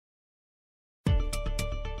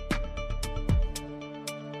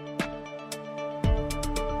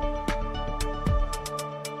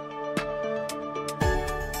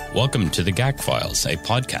Welcome to the GAC Files, a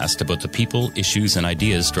podcast about the people, issues and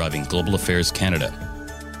ideas driving Global Affairs Canada.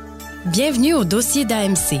 Bienvenue au dossier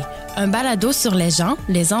d'AMC, un balado sur les gens,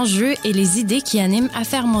 les enjeux et les idées qui animent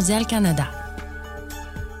Affaires mondiales Canada.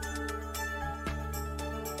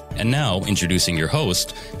 And now, introducing your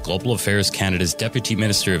host, Global Affairs Canada's Deputy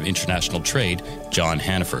Minister of International Trade, John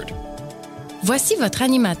Hannaford. Voici votre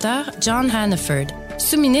animateur, John Hannaford,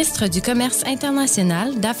 sous-ministre du Commerce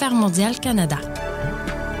international d'Affaires mondiales Canada.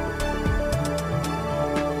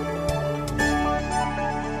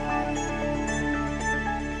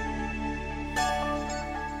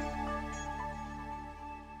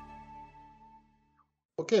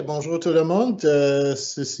 OK, bonjour tout le monde.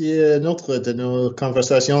 Ceci est une autre de nos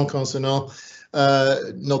conversations concernant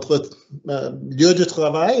notre lieu de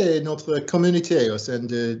travail et notre communauté au sein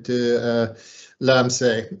de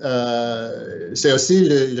l'AMC. C'est aussi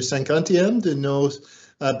le 50e de nos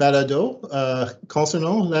balados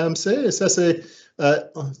concernant l'AMC, et ça c'est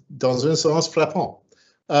dans un sens frappant.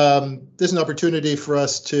 This is an opportunity for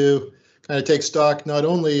us to kind of take stock not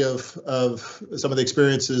only of some of the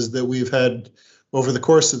experiences that we've had over the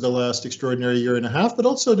course of the last extraordinary year and a half, but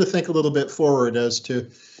also to think a little bit forward as to,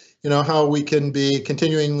 how we can be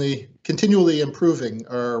continually improving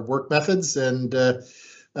our work methods and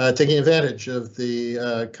taking advantage of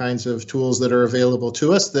the kinds of tools that are available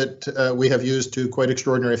to us that we have used to quite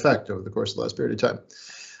extraordinary effect over the course of the last period of time.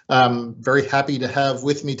 I'm very happy to have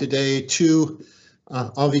with me today two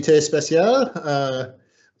invités spéciaux,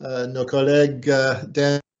 nos collègues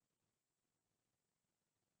Dan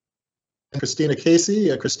Christina Casey.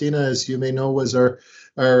 Christina, as you may know, was our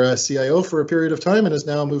CIO for a period of time and has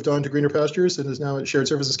now moved on to greener pastures and is now at Shared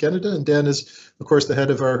Services Canada. And Dan is, of course, the head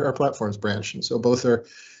of our platforms branch. And so both are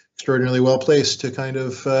extraordinarily well placed to kind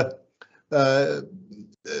of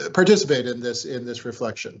participate in this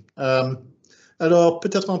reflection. Alors,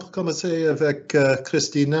 peut-être on peut commencer avec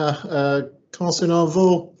Christina. Concernant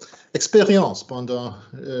vos expériences pendant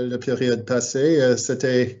la période passée,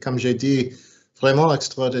 c'était, comme j'ai dit, vraiment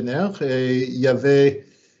extraordinaire, et il y avait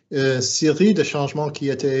une série de changements qui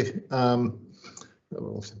étaient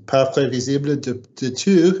pas prévisibles de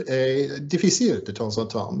tout et difficiles de temps en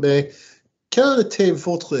temps. Mais quelle était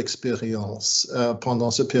votre expérience pendant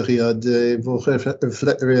cette période et vos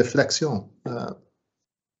réflexions?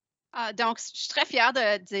 Donc, je suis très fière de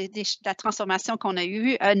la transformation qu'on a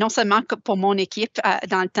eue, non seulement pour mon équipe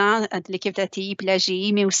dans le temps, de l'équipe de la TI et la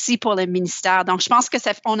GI, mais aussi pour le ministère. Donc, je pense que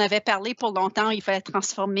on avait parlé pour longtemps, il fallait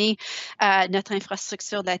transformer notre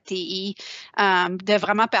infrastructure de la TI, de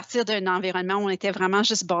vraiment partir d'un environnement où on était vraiment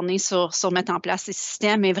juste borné sur mettre en place ces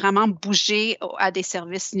systèmes et vraiment bouger à des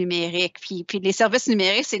services numériques. Puis les services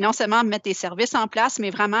numériques, c'est non seulement mettre des services en place,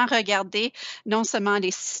 mais vraiment regarder non seulement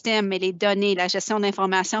les systèmes, mais les données, la gestion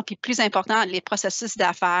d'information, puis plus important, les processus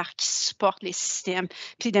d'affaires qui supportent les systèmes,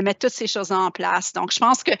 puis de mettre toutes ces choses en place. Donc, je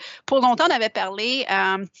pense que pour longtemps, on avait parlé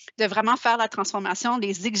de vraiment faire la transformation.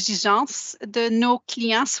 Les exigences de nos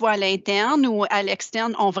clients, soit à l'interne ou à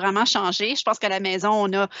l'externe, ont vraiment changé. Je pense qu'à la maison,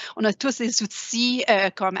 on a tous des outils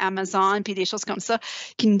comme Amazon, puis des choses comme ça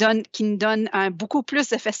qui nous donnent beaucoup plus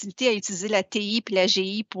de facilité à utiliser la TI puis la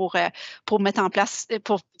GI pour mettre en place,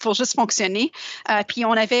 pour juste fonctionner. Puis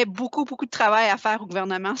on avait beaucoup de travail à faire au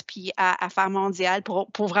gouvernement puis à Affaires mondiales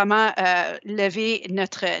pour vraiment lever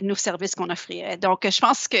nos services qu'on offrait. Donc, je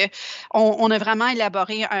pense qu'on a vraiment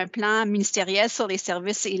élaboré un plan ministériel sur les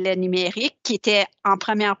services et le numérique qui était en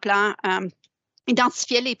premier plan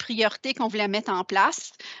identifier les priorités qu'on voulait mettre en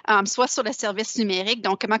place, soit sur le service numérique,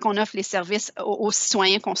 donc comment on offre les services aux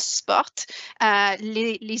citoyens qu'on supporte,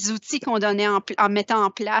 les outils qu'on donnait en mettant en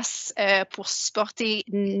place pour supporter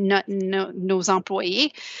nos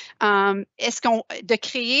employés. De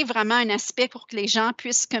créer vraiment un aspect pour que les gens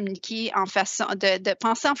puissent communiquer en façon, de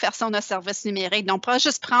penser en façon de service numérique. Donc, pas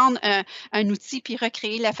juste prendre un outil puis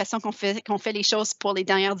recréer la façon qu'on fait les choses pour les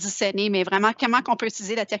dernières 10 années, mais vraiment comment on peut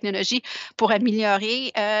utiliser la technologie pour améliorer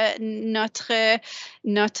nos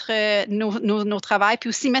travails, puis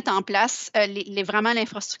aussi mettre en place vraiment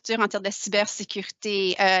l'infrastructure en termes de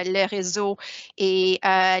cybersécurité, le réseau et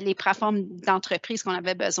les plateformes d'entreprise qu'on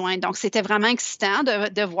avait besoin. Donc, c'était vraiment excitant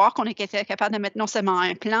de voir qu'on était capable de mettre non seulement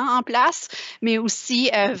un plan en place, mais aussi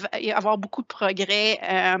avoir beaucoup de progrès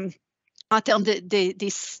en termes des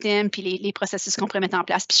systèmes puis les processus qu'on pourrait mettre en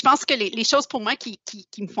place. Puis je pense que les choses pour moi qui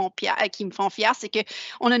me font fière, c'est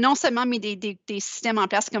qu'on a non seulement mis des systèmes en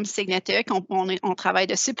place comme Signature, on travaille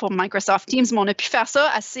dessus pour Microsoft Teams, mais on a pu faire ça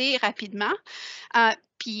assez rapidement.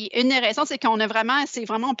 Puis une des raisons, c'est qu'on a vraiment,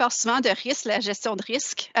 on parle souvent de risque, la gestion de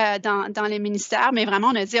risque dans les ministères, mais vraiment,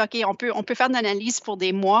 on a dit, OK, on peut faire de l'analyse pour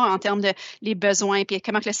des mois en termes de les besoins, puis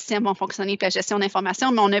comment que le système va fonctionner, puis la gestion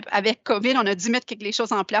d'information, mais avec COVID, on a dû mettre les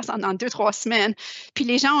choses en place dans 2-3 semaines, puis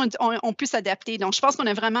les gens ont pu s'adapter. Donc, je pense qu'on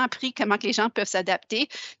a vraiment appris comment que les gens peuvent s'adapter,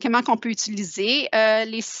 comment qu'on peut utiliser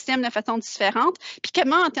les systèmes de façon différente, puis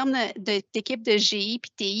comment, en termes d'équipe de GI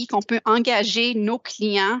puis TI, qu'on peut engager nos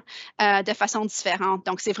clients de façon différente.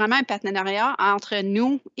 Donc, c'est vraiment un partenariat entre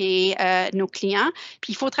nous et nos clients.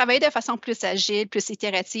 Puis, il faut travailler de façon plus agile, plus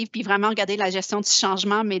itérative, puis vraiment regarder la gestion du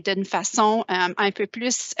changement, mais d'une façon un peu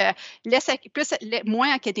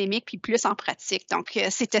moins académique, puis plus en pratique. Donc,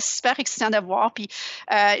 c'était super excitant de voir. Puis,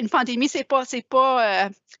 une pandémie, c'est pas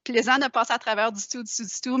plaisant de passer à travers du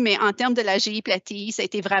tout, mais en termes de la GI et la TI, ça a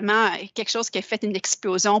été vraiment quelque chose qui a fait une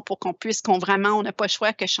explosion pour qu'on n'a pas le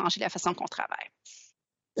choix que changer la façon qu'on travaille.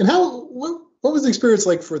 And what was the experience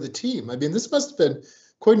like for the team? I mean, this must have been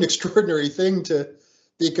quite an extraordinary thing to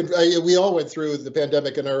be. We all went through the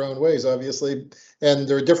pandemic in our own ways, obviously, and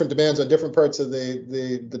there are different demands on different parts of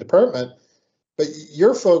the department. But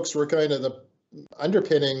your folks were kind of the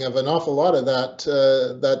underpinning of an awful lot of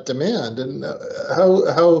that demand. And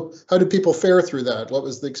how did people fare through that? What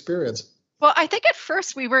was the experience? Well, I think at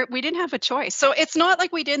first we didn't have a choice. So it's not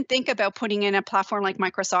like we didn't think about putting in a platform like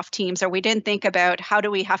Microsoft Teams, or we didn't think about how do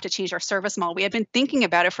we have to change our service model. We had been thinking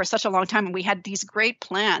about it for such a long time, and we had these great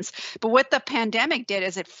plans. But what the pandemic did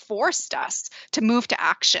is it forced us to move to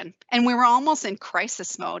action, and we were almost in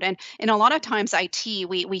crisis mode. And a lot of times, IT,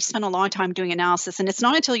 we spend a long time doing analysis, and it's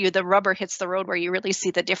not until the rubber hits the road where you really see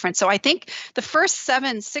the difference. So I think the first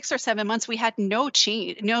 6 or 7 months, we had no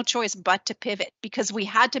choice but to pivot, because we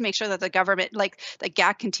had to make sure that the government, like the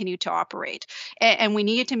GAC, continued to operate, and we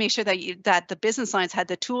needed to make sure that the business lines had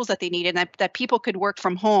the tools that they needed, and that people could work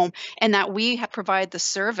from home, and that we had provide the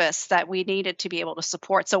service that we needed to be able to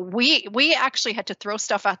support. So we actually had to throw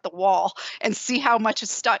stuff at the wall and see how much is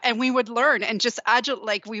stuck, and we would learn and just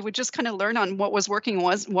we would just kind of learn on what was working,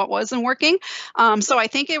 what wasn't working. So I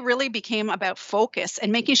think it really became about focus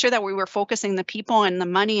and making sure that we were focusing the people and the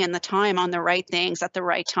money and the time on the right things at the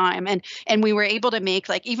right time, and we were able to make,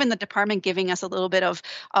 like, even the department giving us a little bit of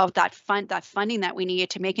that funding that we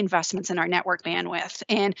needed to make investments in our network bandwidth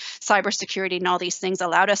and cybersecurity, and all these things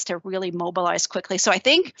allowed us to really mobilize quickly. So I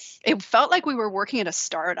think it felt like we were working at a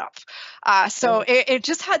startup. So it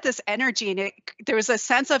just had this energy, and there was a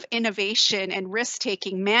sense of innovation and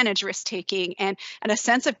risk-taking, managed risk-taking, and a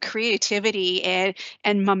sense of creativity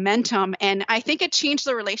and momentum. And I think it changed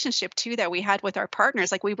the relationship too that we had with our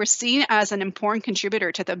partners. Like, we were seen as an important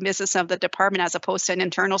contributor to the business of the department as opposed to an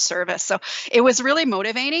internal service. So it was really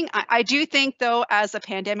motivating. I do think, though, as the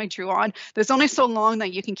pandemic drew on, there's only so long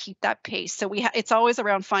that you can keep that pace. So it's always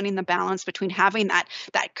around finding the balance between having that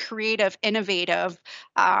creative, innovative,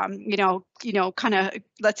 kind of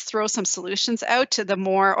let's throw some solutions out, to the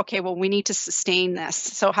more, okay, well, we need to sustain this.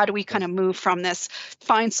 So how do we kind of move from this,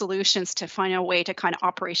 find solutions to find a way to kind of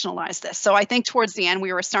operationalize this? So I think towards the end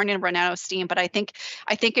we were starting to run out of steam, but I think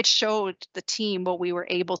it showed the team what we were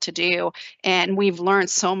able to do, and we've learned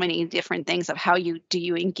so many different things of how you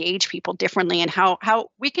engage people differently, and how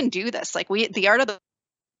we can do this. Like, the art of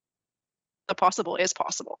the possible is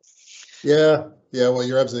possible. Yeah. Well,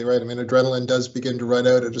 you're absolutely right. I mean, adrenaline does begin to run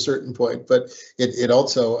out at a certain point, but it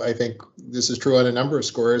also, I think this is true on a number of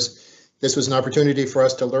scores. This was an opportunity for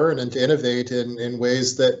us to learn and to innovate in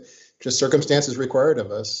ways that just circumstances required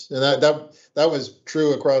of us. And that was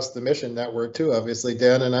true across the mission network too, obviously,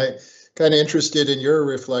 Dan. And I kind of interested in your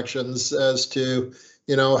reflections as to,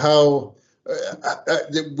 how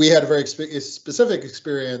we had a very specific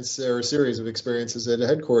experience, or a series of experiences at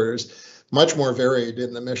headquarters, much more varied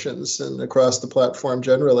in the missions and across the platform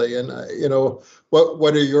generally. And,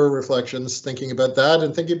 what are your reflections thinking about that,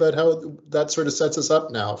 and thinking about how that sort of sets us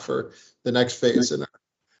up now for the next phase in our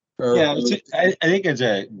I think it's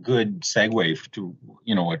a good segue to,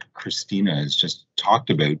 what Christina has just talked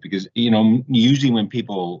about, because, usually when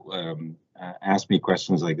people ask me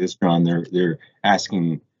questions like this, John, they're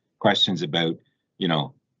asking questions about,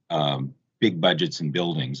 big budgets and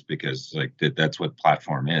buildings, because that's what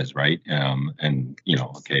platform is, right?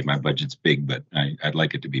 Okay, my budget's big, but I'd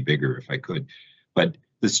like it to be bigger if I could. But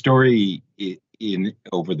the story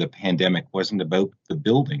over the pandemic wasn't about the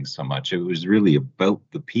building so much. It was really about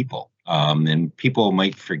the people. And people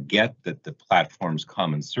might forget that the platform's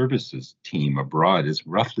common services team abroad is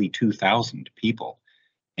roughly 2,000 people.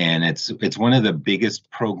 And it's one of the biggest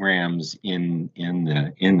programs in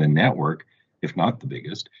the network, if not the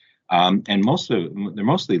biggest. And they're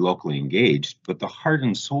mostly locally engaged, but the heart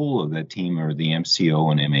and soul of that team are the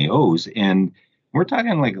MCO and MAOs. And We're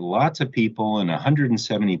talking like lots of people in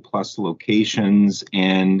 170 plus locations,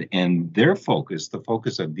 and their focus, the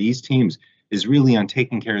focus of these teams, is really on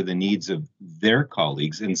taking care of the needs of their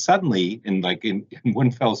colleagues. And suddenly, in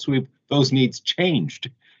one fell swoop, those needs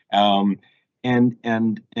changed. And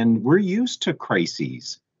we're used to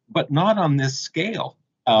crises, but not on this scale,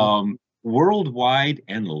 worldwide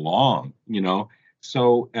and long, you know.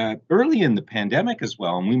 So early in the pandemic as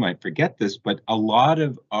well, and we might forget this, but a lot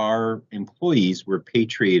of our employees were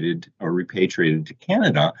repatriated to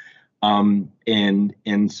Canada.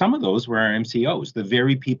 And some of those were our MCOs, the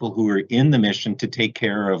very people who were in the mission to take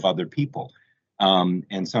care of other people.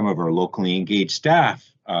 And some of our locally engaged staff,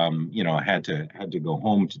 had to go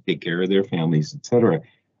home to take care of their families, et cetera.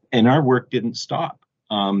 And our work didn't stop.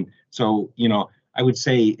 So, I would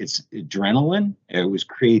say it's adrenaline, it was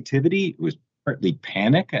creativity, it was partly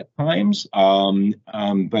panic at times.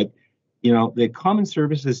 But the Common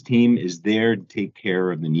Services team is there to take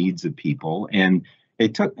care of the needs of people. And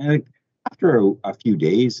it took, after a few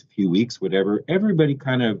days, a few weeks, whatever, everybody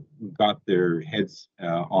kind of got their heads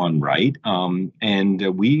on right.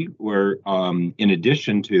 And we were, in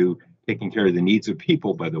addition to taking care of the needs of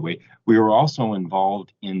people, by the way, we were also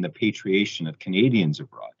involved in the patriation of Canadians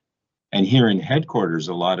abroad. And here in headquarters,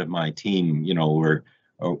 a lot of my team,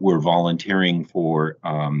 were volunteering for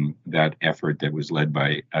that effort that was led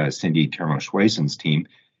by Cindy Termo-Schweizen's team.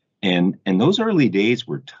 And those early days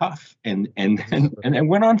were tough and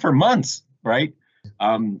went on for months, right?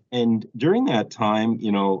 And during that time,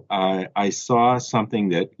 I saw something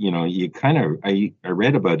that, I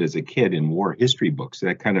read about as a kid in war history books,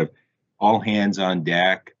 that kind of all hands on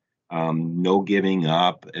deck, no giving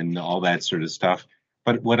up and all that sort of stuff.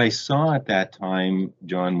 But what I saw at that time,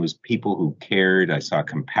 John, was people who cared. I saw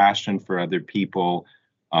compassion for other people,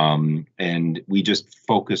 and we just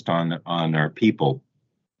focused on our people.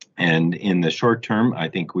 And in the short term, I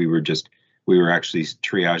think we were actually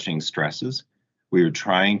triaging stresses. We were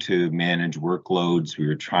trying to manage workloads. We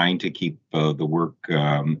were trying to keep the work,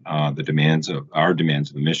 the demands of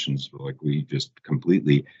the missions, like we just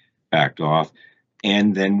completely backed off.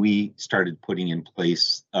 And then we started putting in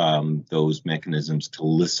place those mechanisms to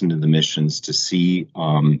listen to the missions, to see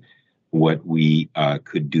what we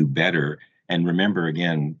could do better. And remember,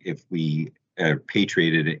 again, if we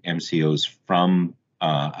patriated MCOs from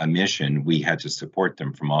a mission, we had to support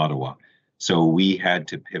them from Ottawa. So we had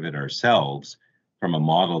to pivot ourselves from a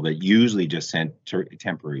model that usually just sent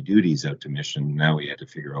temporary duties out to mission. Now we had to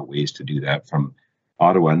figure out ways to do that from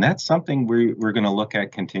Ottawa. And that's something we're going to look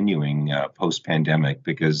at continuing post-pandemic,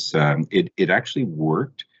 because it actually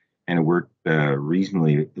worked, and it worked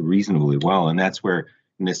reasonably well. And that's where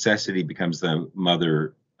necessity becomes the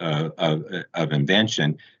mother of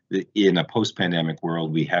invention. In a post-pandemic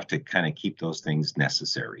world, we have to kind of keep those things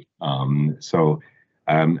necessary. So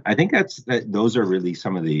I think those are really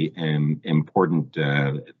some of the important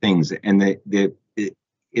things. And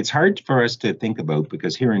it's hard for us to think about,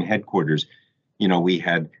 because here in headquarters, we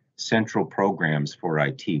had central programs for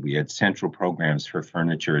IT. We had central programs for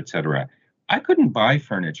furniture, et cetera. I couldn't buy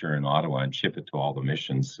furniture in Ottawa and ship it to all the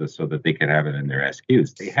missions so that they could have it in their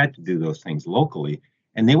SQs. They had to do those things locally.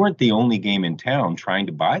 And they weren't the only game in town trying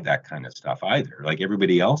to buy that kind of stuff either, like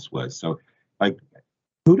everybody else was. So,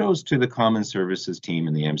 kudos to the Common Services team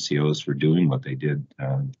and the MCOs for doing what they did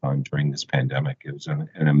during this pandemic. It was an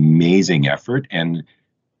amazing effort, and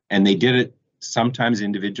they did it sometimes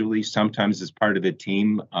individually, sometimes as part of a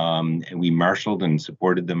team, and we marshaled and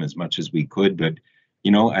supported them as much as we could. But,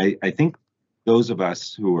 I think those of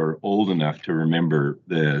us who are old enough to remember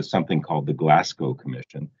something called the Glasgow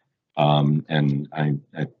Commission, and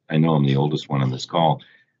I know I'm the oldest one on this call,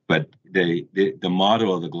 but the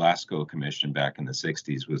motto of the Glasgow Commission back in the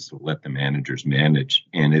 60s was to let the managers manage.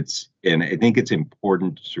 And I think it's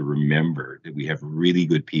important to remember that we have really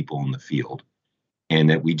good people in the field, and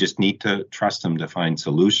that we just need to trust them to find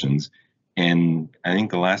solutions. And I think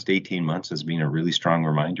the last 18 months has been a really strong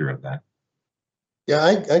reminder of that.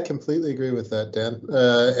 Yeah, I completely agree with that, Dan.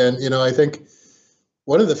 And, I think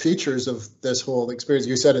one of the features of this whole experience,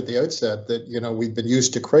 you said at the outset that, we've been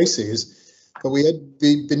used to crises, but we'd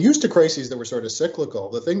been used to crises that were sort of cyclical.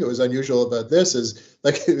 The thing that was unusual about this is,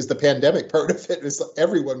 it was the pandemic part of it. It was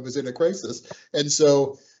everyone was in a crisis. And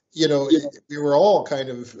so, we were all kind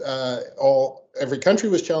of every country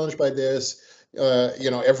was challenged by this,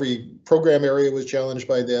 every program area was challenged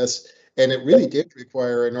by this, and it really did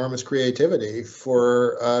require enormous creativity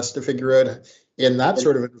for us to figure out in that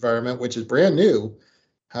sort of environment, which is brand new,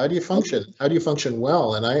 how do you function? How do you function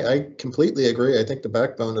well? And I completely agree. I think the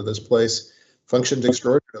backbone of this place functioned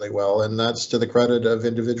extraordinarily well, and that's to the credit of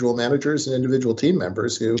individual managers and individual team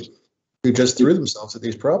members who who just threw themselves at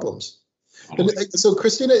these problems. And so,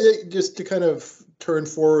 Christina, just to kind of turn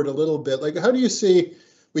forward a little bit, like, how do you see?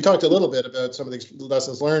 We talked a little bit about some of these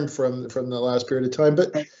lessons learned from the last period of time,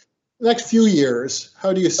 but the next few years,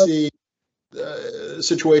 how do you see the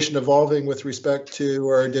situation evolving with respect to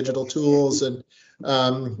our digital tools, and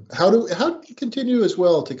how do you continue as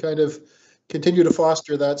well to kind of continue to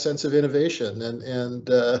foster that sense of innovation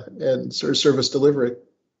and sort of service delivery?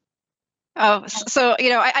 Oh, so,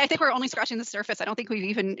 I think we're only scratching the surface. I don't think we've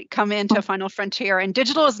even come into a final frontier. And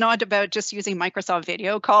digital is not about just using Microsoft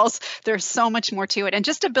video calls. There's so much more to it. And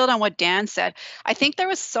just to build on what Dan said, I think there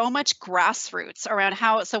was so much grassroots around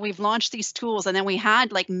so we've launched these tools, and then we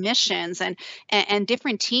had like missions and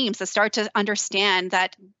different teams that start to understand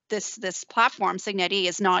that this platform, Signet-E,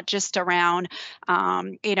 is not just around,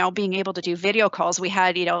 being able to do video calls. We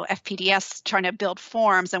had, FPDS trying to build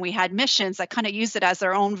forms, and we had missions that kind of use it as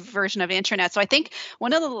their own version of internet. So I think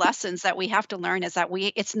one of the lessons that we have to learn is that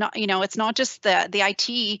it's not just the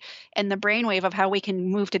IT and the brainwave of how we can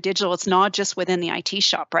move to digital. It's not just within the IT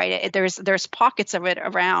shop, right? There's pockets of it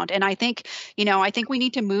around. And I think we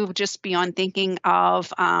need to move just beyond thinking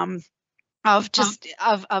of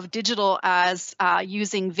digital as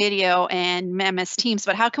using video and MS Teams,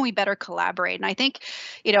 but how can we better collaborate? And I think,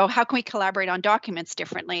 how can we collaborate on documents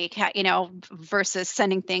differently, versus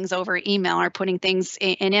sending things over email or putting things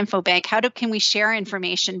in InfoBank? Can we share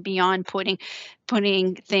information beyond putting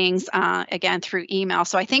things again through email?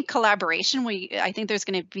 So I think collaboration, we're going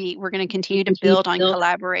to continue to build on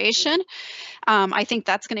collaboration. I think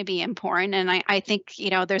that's going to be important. And I think,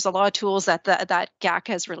 there's a lot of tools that GAC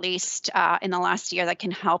has released in the last year that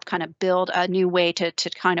can help kind of build a new way to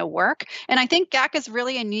kind of work. And I think GAC is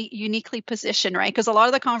really uniquely positioned, right? Because a lot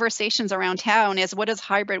of the conversations around town is, what does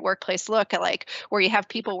hybrid workplace look like, where you have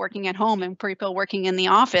people working at home and people working in the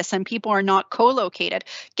office, and people are not co-located.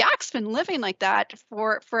 GAC's been living like that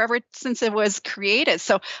forever since it was created.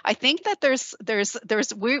 So I think that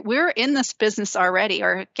we're in this business already,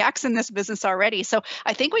 or GAC's in this business already. So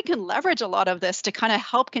I think we can leverage a lot of this to kind of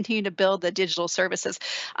help continue to build the digital services.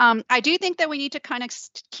 I do think that we need to kind of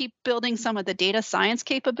keep building some of the data science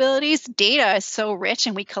capabilities. Data is so rich,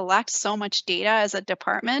 and we collect so much data as a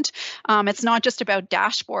department. It's not just about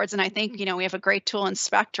dashboards, and I think we have a great tool in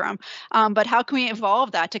Spectrum, but how can we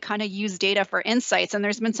evolve that to kind of use data for insights? And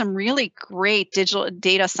there's been some really great digital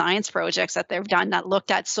data science projects that they've done that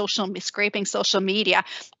looked at scraping social media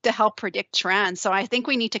to help predict trends. So I think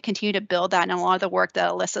we need to continue to build that, and a lot of the work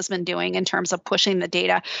that Alyssa's been doing in terms of pushing the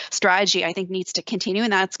data strategy, I think, needs to continue,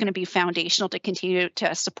 and that's going to be foundational to continue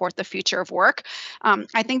to support the future of work.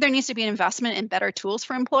 I think there needs to be an investment in better tools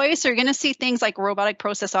for employees. So you're going to see things like robotic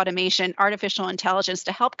process automation, artificial intelligence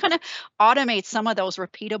to help kind of automate some of those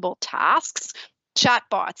repeatable tasks.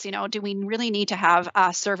 Chatbots, do we really need to have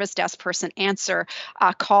a service desk person answer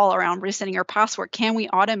a call around resetting your password? Can we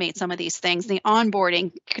automate some of these things? The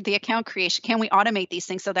onboarding, the account creation, can we automate these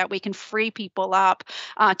things so that we can free people up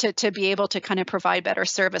to be able to kind of provide better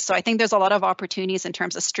service? So I think there's a lot of opportunities in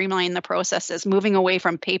terms of streamlining the processes, moving away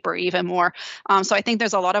from paper even more. So I think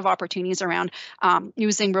there's a lot of opportunities around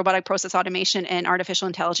using robotic process automation and artificial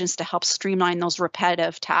intelligence to help streamline those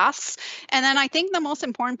repetitive tasks. And then I think the most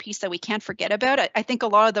important piece that we can't forget about, I think a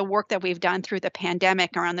lot of the work that we've done through the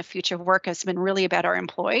pandemic around the future of work has been really about our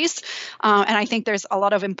employees. And I think there's a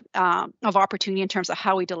lot of opportunity in terms of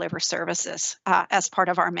how we deliver services as part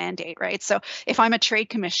of our mandate, right? So if I'm a trade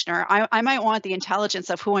commissioner, I might want the intelligence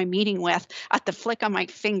of who I'm meeting with at the flick of my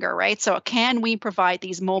finger, right? So can we provide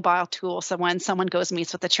these mobile tools so when someone goes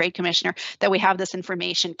meets with the trade commissioner, that we have this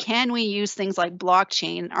information? Can we use things like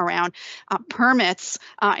blockchain around permits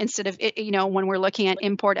instead of, when we're looking at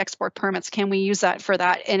import-export permits, can we use that for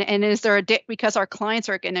that? And is there because our clients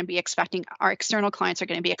are going to be expecting, our external clients are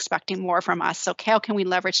going to be expecting more from us. So how can we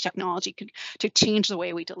leverage technology to change the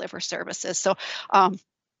way we deliver services? So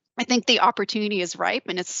I think the opportunity is ripe,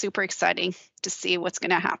 and it's super exciting to see what's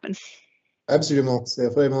going to happen. Absolument, c'est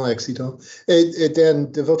vraiment excitant. Et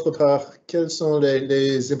Dan, de votre part, quelles sont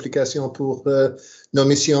les implications pour nos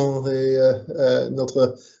missions et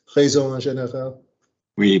notre réseau en général?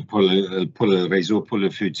 Oui, pour le réseau pour le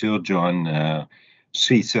futur, John, je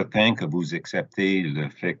suis certain que vous acceptez le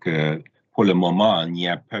fait que pour le moment, il n'y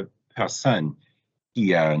a personne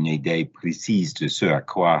qui a une idée précise de ce à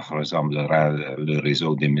quoi ressemblera le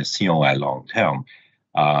réseau d'émissions à long terme.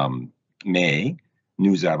 Mais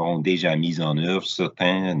nous avons déjà mis en œuvre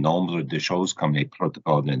certain nombre de choses comme les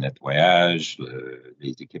protocoles de nettoyage,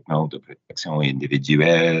 les équipements de protection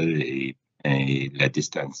individuelle et la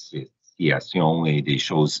distanciation et des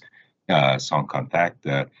choses sans contact.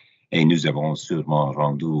 Et nous avons sûrement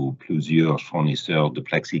rendu plusieurs fournisseurs de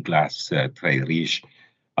plexiglas très riches.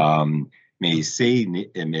 Mais ces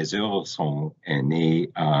mesures sont nées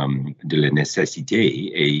de la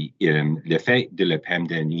nécessité et l'effet de la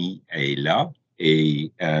pandémie est là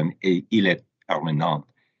et il est permanent.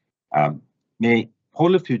 Mais pour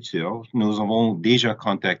le futur, nous avons déjà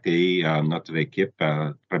contacté notre équipe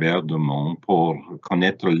à travers le monde pour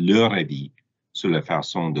connaître leur avis sur la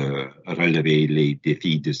façon de relever les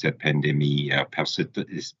défis de cette pandémie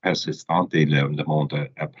persistante et le monde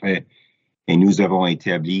après. Et nous avons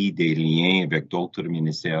établi des liens avec d'autres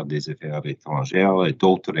ministères des Affaires étrangères et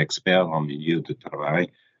d'autres experts en milieu de travail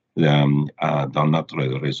dans notre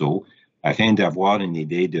réseau, afin d'avoir une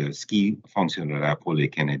idée de ce qui fonctionnera pour les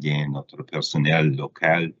Canadiens, notre personnel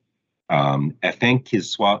local, afin qu'ils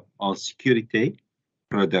soient en sécurité,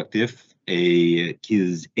 productifs et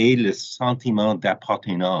qu'ils aient le sentiment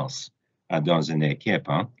d'appartenance dans une équipe.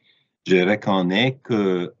 Je reconnais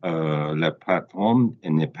que la plateforme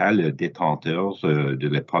n'est pas le détenteur de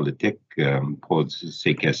la politique pour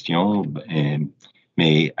ces questions,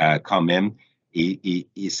 mais quand même,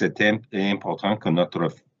 c'est important que notre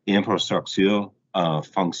infrastructure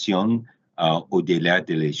fonctionne au-delà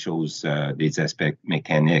des choses, des aspects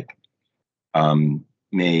mécaniques.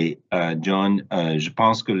 Mais John, je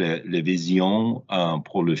pense que la vision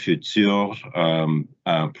pour le futur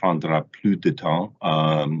prendra plus de temps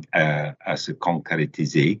à se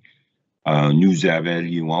concrétiser. Nous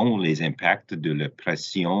évaluons les impacts de la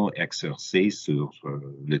pression exercée sur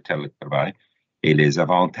le télétravail et les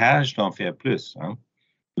avantages d'en faire plus.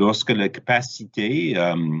 Lorsque la capacité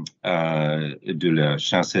de la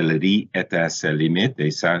chancellerie est à sa limite, et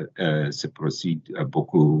ça se procède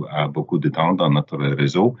beaucoup de temps dans notre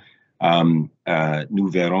réseau, nous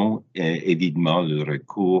verrons évidemment le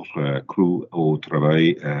recours accru au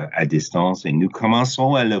travail à distance et nous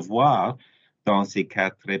commençons à le voir dans ces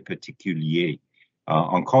cas très particuliers.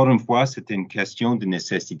 Encore une fois, c'est une question de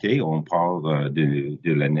nécessité. On parle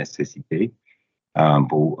de la nécessité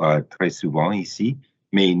très souvent ici.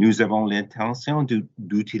 Mais nous avons l'intention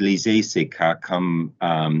d'utiliser ces cas comme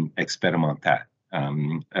expérimental.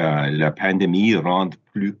 La pandémie rend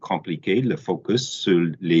plus compliqué le focus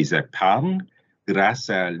sur les épargnes grâce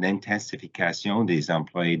à l'intensification des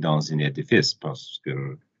employés dans un édifice, parce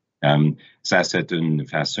que ça, c'est une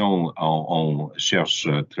façon on cherche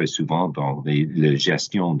très souvent dans la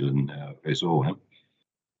gestion d'un réseau.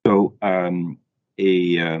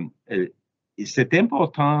 C'est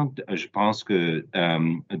important, je pense,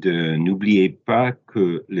 de n'oublier pas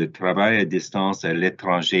que le travail à distance à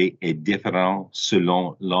l'étranger est différent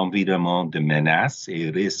selon l'environnement de menaces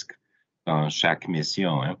et risques dans chaque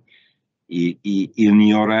mission. Il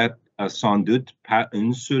n'y aura sans doute pas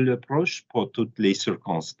une seule approche pour toutes les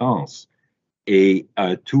circonstances. Et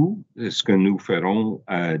tout ce que nous ferons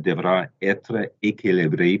devra être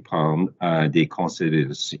équilibré par des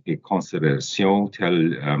considérations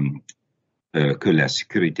telles que la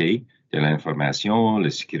sécurité de l'information, la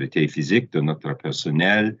sécurité physique de notre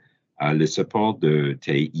personnel, le support de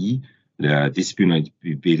TI, la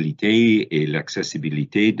disponibilité et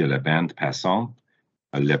l'accessibilité de la bande passante,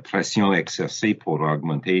 la pression exercée pour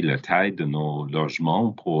augmenter la taille de nos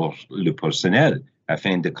logements pour le personnel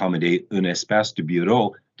afin d'accommoder un espace de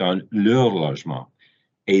bureau dans leur logement.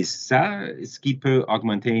 Et ça, ce qui peut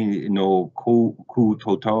augmenter nos coûts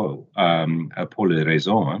totaux pour le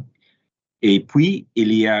réseau. Et puis,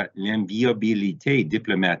 il y a l'inviolabilité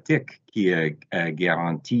diplomatique qui est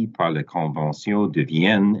garantie par la Convention de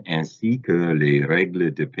Vienne ainsi que les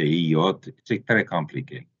règles de pays hôtes. C'est très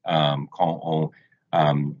compliqué quand on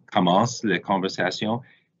commence la conversation,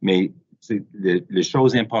 mais la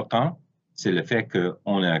chose importante, c'est le fait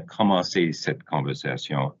qu'on a commencé cette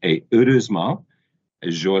conversation. Et heureusement,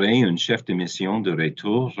 j'aurai un chef de mission de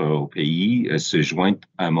retour au pays se joindre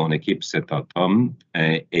à mon équipe cet automne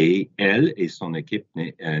et elle et son équipe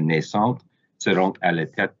naissante seront à la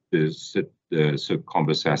tête de cette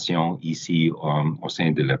conversation ici au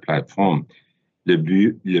sein de la plateforme. Le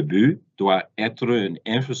but doit être une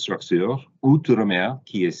infrastructure outre-mer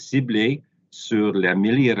qui est ciblée sur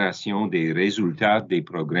l'amélioration des résultats des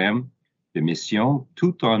programmes de mission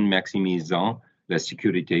tout en maximisant la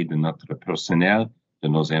sécurité de notre personnel, de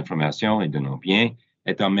nos informations et de nos biens,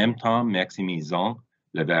 et en même temps maximisant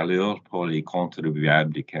la valeur pour les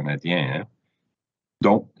contribuables canadiens.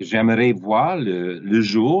 Donc, j'aimerais voir le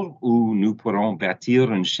jour où nous pourrons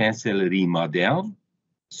bâtir une chancellerie moderne,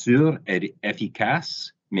 sûre et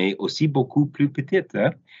efficace, mais aussi beaucoup plus petite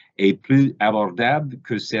et plus abordable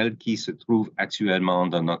que celle qui se trouve actuellement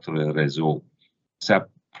dans notre réseau. Ça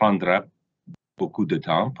prendra beaucoup de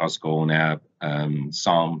temps parce qu'on a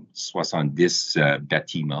 170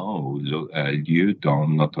 bâtiments ou lieux dans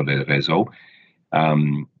notre réseau.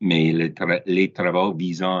 Mais les travaux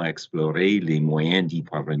visant à explorer les moyens d'y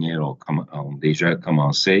parvenir ont déjà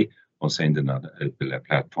commencé au sein de la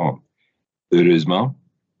plateforme. Heureusement,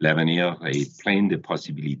 l'avenir est plein de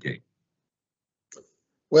possibilités.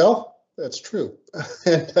 Well, that's true.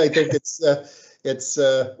 And I think it's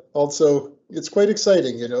quite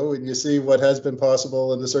exciting, when you see what has been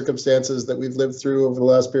possible and the circumstances that we've lived through over the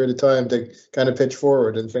last period of time to kind of pitch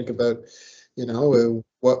forward and think about,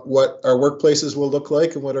 what our workplaces will look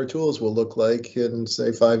like and what our tools will look like in,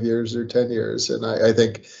 say, 5 years or 10 years. And I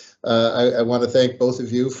think I want to thank both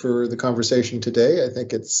of you for the conversation today. I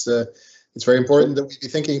think it's very important that we be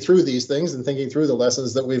thinking through these things and thinking through the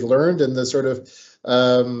lessons that we've learned and the sort of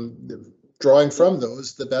drawing from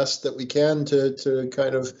those the best that we can to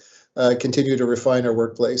kind of continue to refine our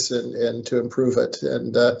workplace and to improve it.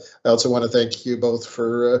 And I also want to thank you both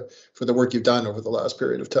for the work you've done over the last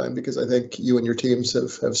period of time, because I think you and your teams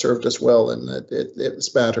have served us well and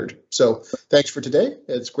it's mattered. So thanks for today.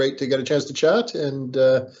 It's great to get a chance to chat and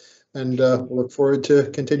we'll look forward to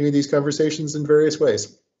continuing these conversations in various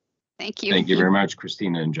ways. Thank you. Thank you very much,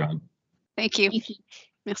 Christina and John. Thank you.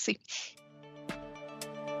 Merci.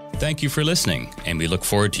 Thank you for listening, and we look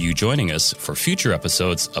forward to you joining us for future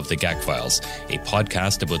episodes of the GAC Files, a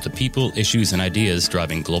podcast about the people, issues, and ideas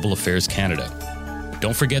driving Global Affairs Canada.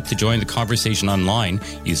 Don't forget to join the conversation online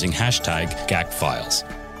using #GACFiles.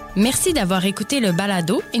 Merci d'avoir écouté le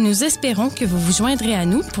balado et nous espérons que vous vous joindrez à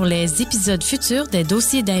nous pour les épisodes futurs des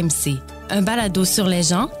Dossiers d'AMC, un balado sur les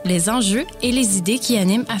gens, les enjeux et les idées qui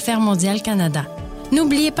animent Affaires mondiales Canada.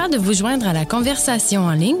 N'oubliez pas de vous joindre à la conversation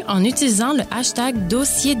en ligne en utilisant le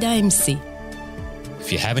 #Dossier d'AMC.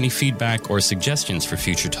 If you have any feedback or suggestions for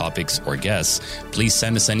future topics or guests, please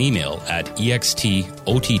send us an email at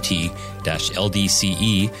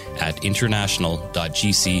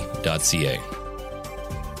extot-ldce@international.gc.ca.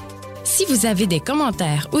 Si vous avez des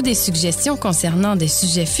commentaires ou des suggestions concernant des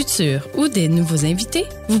sujets futurs ou des nouveaux invités,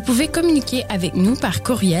 vous pouvez communiquer avec nous par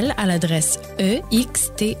courriel à l'adresse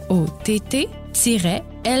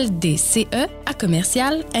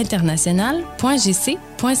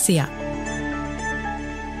extot-ldce@commercialinternational.gc.ca.